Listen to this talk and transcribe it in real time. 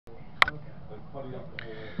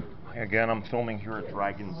Again, I'm filming here at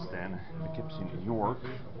Dragon's Den in Poughkeepsie, New York.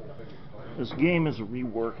 This game is a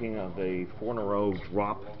reworking of a 4-in-a-row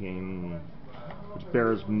drop game which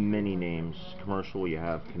bears many names. Commercially, you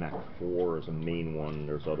have Connect 4 as a main one.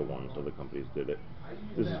 There's other ones, other companies did it.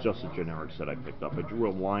 This is just a generic set I picked up. I drew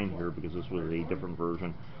a line here because this was a different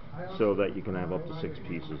version so that you can have up to 6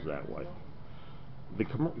 pieces that way.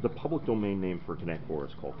 The public domain name for Connect 4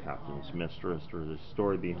 is called Captain's Mistress. There's a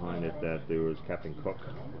story behind it that there was Captain Cook,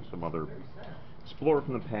 some other explorer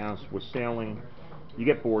from the past, was sailing. You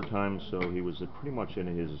get board time, so he was pretty much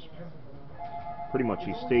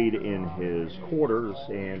he stayed in his quarters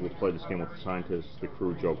and would play this game with the scientists. The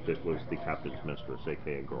crew joked it was the Captain's Mistress,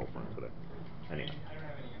 aka girlfriend today. Anyhow,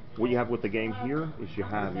 what you have with the game here is you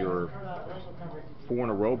have your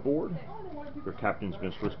 4-in-a-row board, your Captain's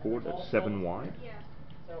Mistress board that's 7 wide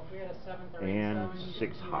and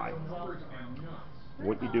 6 high.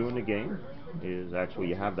 What you do in the game is actually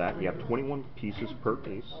you have 21 pieces per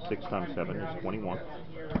piece. 6 times 7 is 21.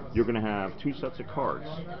 You're going to have 2 sets of cards.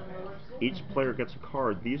 Each player gets a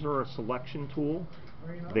card. These are a selection tool.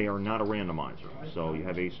 They are not a randomizer. So you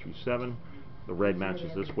have ace through 7. The red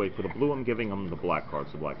matches this way. For the blue, I'm giving them the black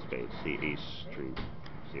cards, the black spades. See ace, true.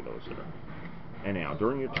 See those there. And now,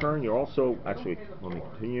 during your turn, you're also, actually, let me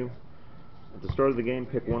continue. At the start of the game,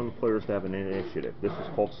 pick one of the players to have an initiative. This is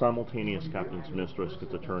called Simultaneous Captain's Mistress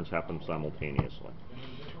because the turns happen simultaneously.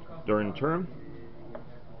 During the turn,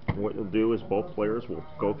 what you'll do is both players will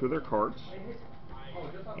go through their cards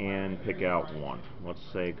and pick out one. Let's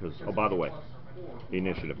say, because, oh, by the way, the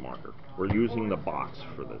initiative marker. We're using the box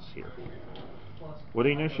for this here. What the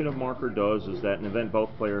initiative marker does is that in the event both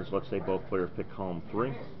players, let's say both players pick column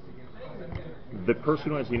 3, the person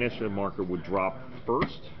who has the initiative marker would drop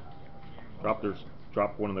first,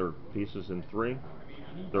 drop one of their pieces in 3.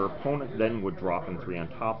 Their opponent then would drop in 3 on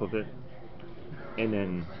top of it, and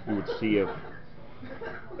then you would see if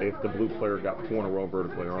the blue player got 4 in a row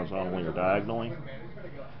vertically, horizontally, or diagonally,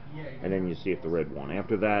 and then you see if the red won.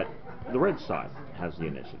 After that, the red side has the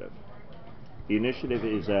initiative. The initiative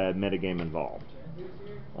is a metagame involved.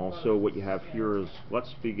 Also, what you have here is,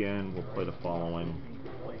 let's begin, we'll play the following.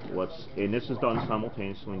 And this is done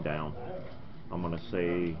simultaneously down. I'm going to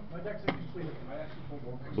say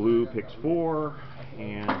blue picks 4,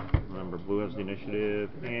 and remember blue has the initiative,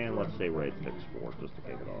 and let's say red picks 4 just to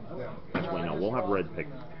kick it off. Actually, no, we'll have red pick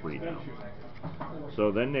 3 now.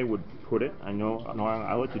 So then they would put it, I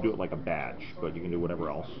like to do it like a badge, but you can do whatever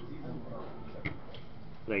else.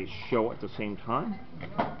 They show at the same time.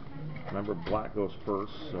 Remember, black goes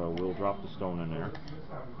first, so we'll drop the stone in there.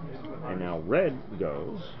 And now red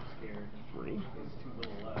goes 3.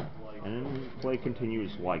 And play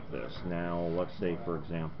continues like this. Now, let's say, for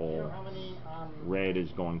example, red is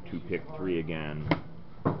going to pick 3 again,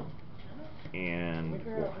 and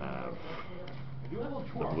we'll have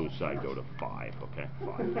the blue side go to 5. Okay,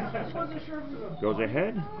 5. Goes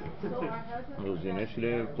ahead, moves the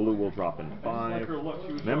initiative. Blue will drop in 5.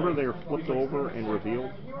 Remember, they are flipped over and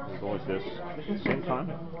revealed. We'll go like this at the same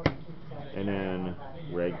time. And then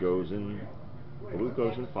red goes in, blue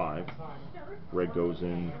goes in 5. Red goes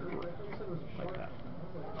in 3, like that.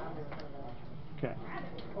 Okay.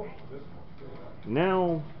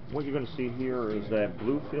 Now, what you're going to see here is that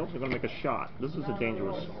blue fields are going to make a shot. This is a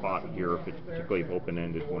dangerous spot here, if it's particularly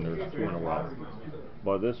open-ended when there's 2 in a row.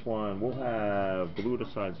 But this one, we'll have blue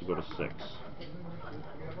decides to go to 6.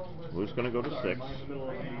 Blue's going to go to 6, as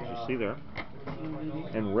you see there.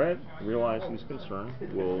 And red, realize he's concerned,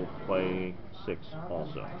 will play 6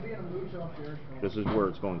 also. This is where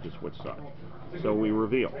it's going to switch sides. So we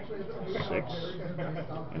reveal 6,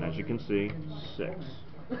 and as you can see, 6.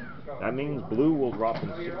 That means blue will drop in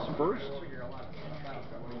 6 first,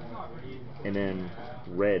 and then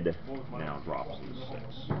red now drops in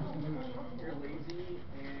 6.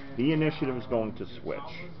 The initiative is going to switch.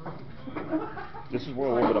 This is where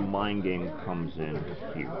a little bit of mind game comes in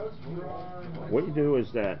here. What you do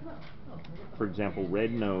is that, for example,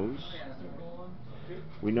 red knows.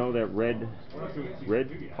 We know that red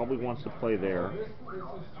probably wants to play there.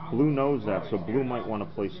 Blue knows that, so blue might want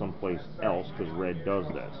to play someplace else because red does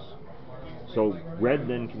this. So red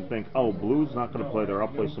then can think, oh, blue's not going to play there, I'll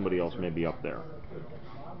play somebody else maybe up there.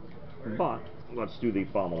 But let's do the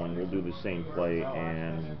following. We'll do the same play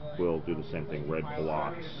and we'll do the same thing. Red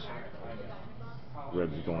blocks.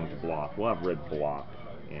 Red's going to block. We'll have red block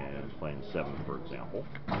and playing 7, for example.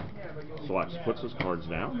 Selects, puts his cards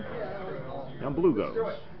down. Now blue goes.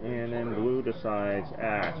 And then blue decides,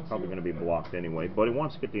 it's probably going to be blocked anyway, but he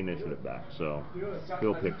wants to get the initiative back, so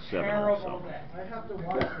he'll pick 7 also.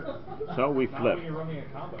 So we flip.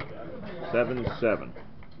 7, 7.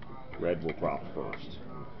 red will drop first.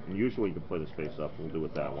 And usually you can play this face up, we'll do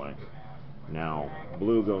it that way. Now,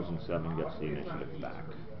 blue goes in 7, gets the initiative back.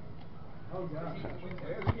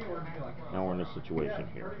 Now we're in a situation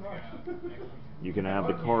here. You can have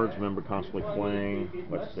the cards, remember, constantly playing.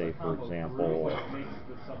 Let's say, for example,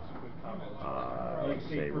 let's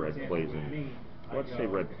say red plays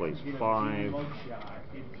 5.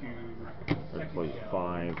 Red plays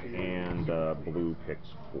 5, and blue picks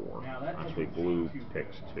 4. Actually, blue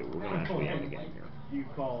picks 2. We're going to actually end the game here.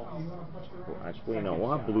 Well, actually, no,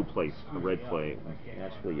 we'll have blue play, red play.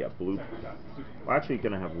 Actually, yeah, blue. Well, actually, you're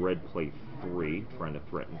going to have red play 3, trying to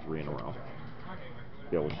threaten 3 in a row.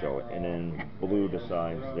 Be able to show it. And then blue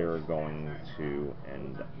decides they're going to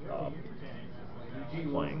end up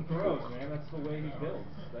playing 4. That's the way he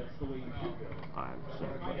builds. That's the way you build.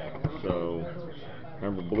 So,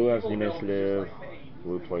 remember, blue has the initiative.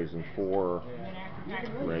 Blue plays in 4.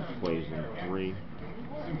 Red plays in 3.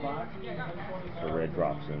 So red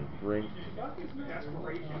drops in 3.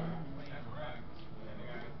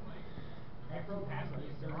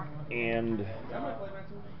 And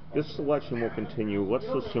this selection will continue. Let's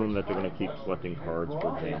assume that they're going to keep selecting cards.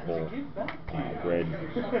 For example, red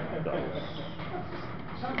does.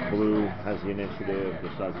 Blue has the initiative,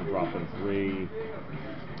 decides to drop in 3.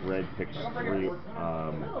 Red picks 3.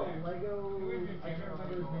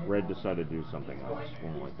 Red decided to do something else.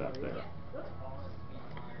 Won't like that there.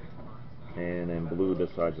 And then blue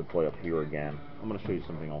decides to play up here again. I'm going to show you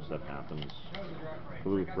something else that happens.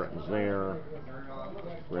 Blue threatens there.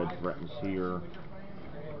 Red threatens here.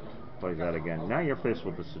 Plays that again. Now you're faced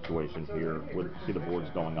with the situation here. See the board's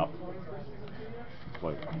going up.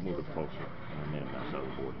 Like, move it closer. I made a mess out of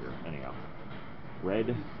the board here. Anyhow.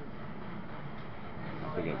 Red.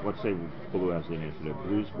 Again, let's say blue has the initiative.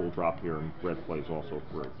 Blues will drop here and red plays also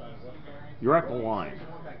 3. You're at the line.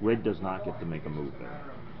 Red does not get to make a move there.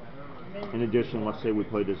 In addition, let's say we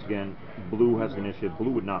play this again. Blue has the initiative.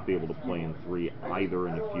 Blue would not be able to play in 3 either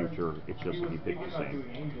in the future. It's just if you pick the same.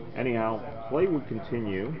 Anyhow, play would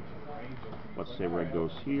continue. Let's say red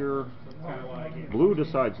goes here. Blue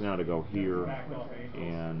decides now to go here.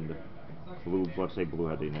 And blue, let's say blue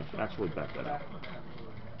had the initiative. Actually, back that up.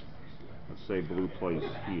 Let's say blue plays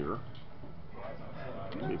here.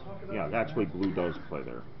 Yeah, actually blue does play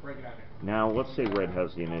there. Now let's say red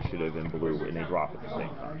has the initiative and blue, and they drop at the same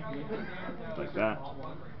time. Like that,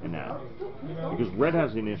 and that. Because red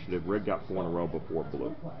has the initiative, red got 4 in a row before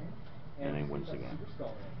blue. And then wins again.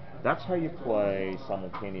 That's how you play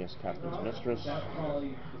Simultaneous Captain's Mistress.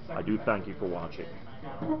 I do thank you for watching.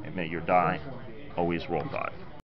 And may your die always roll 5.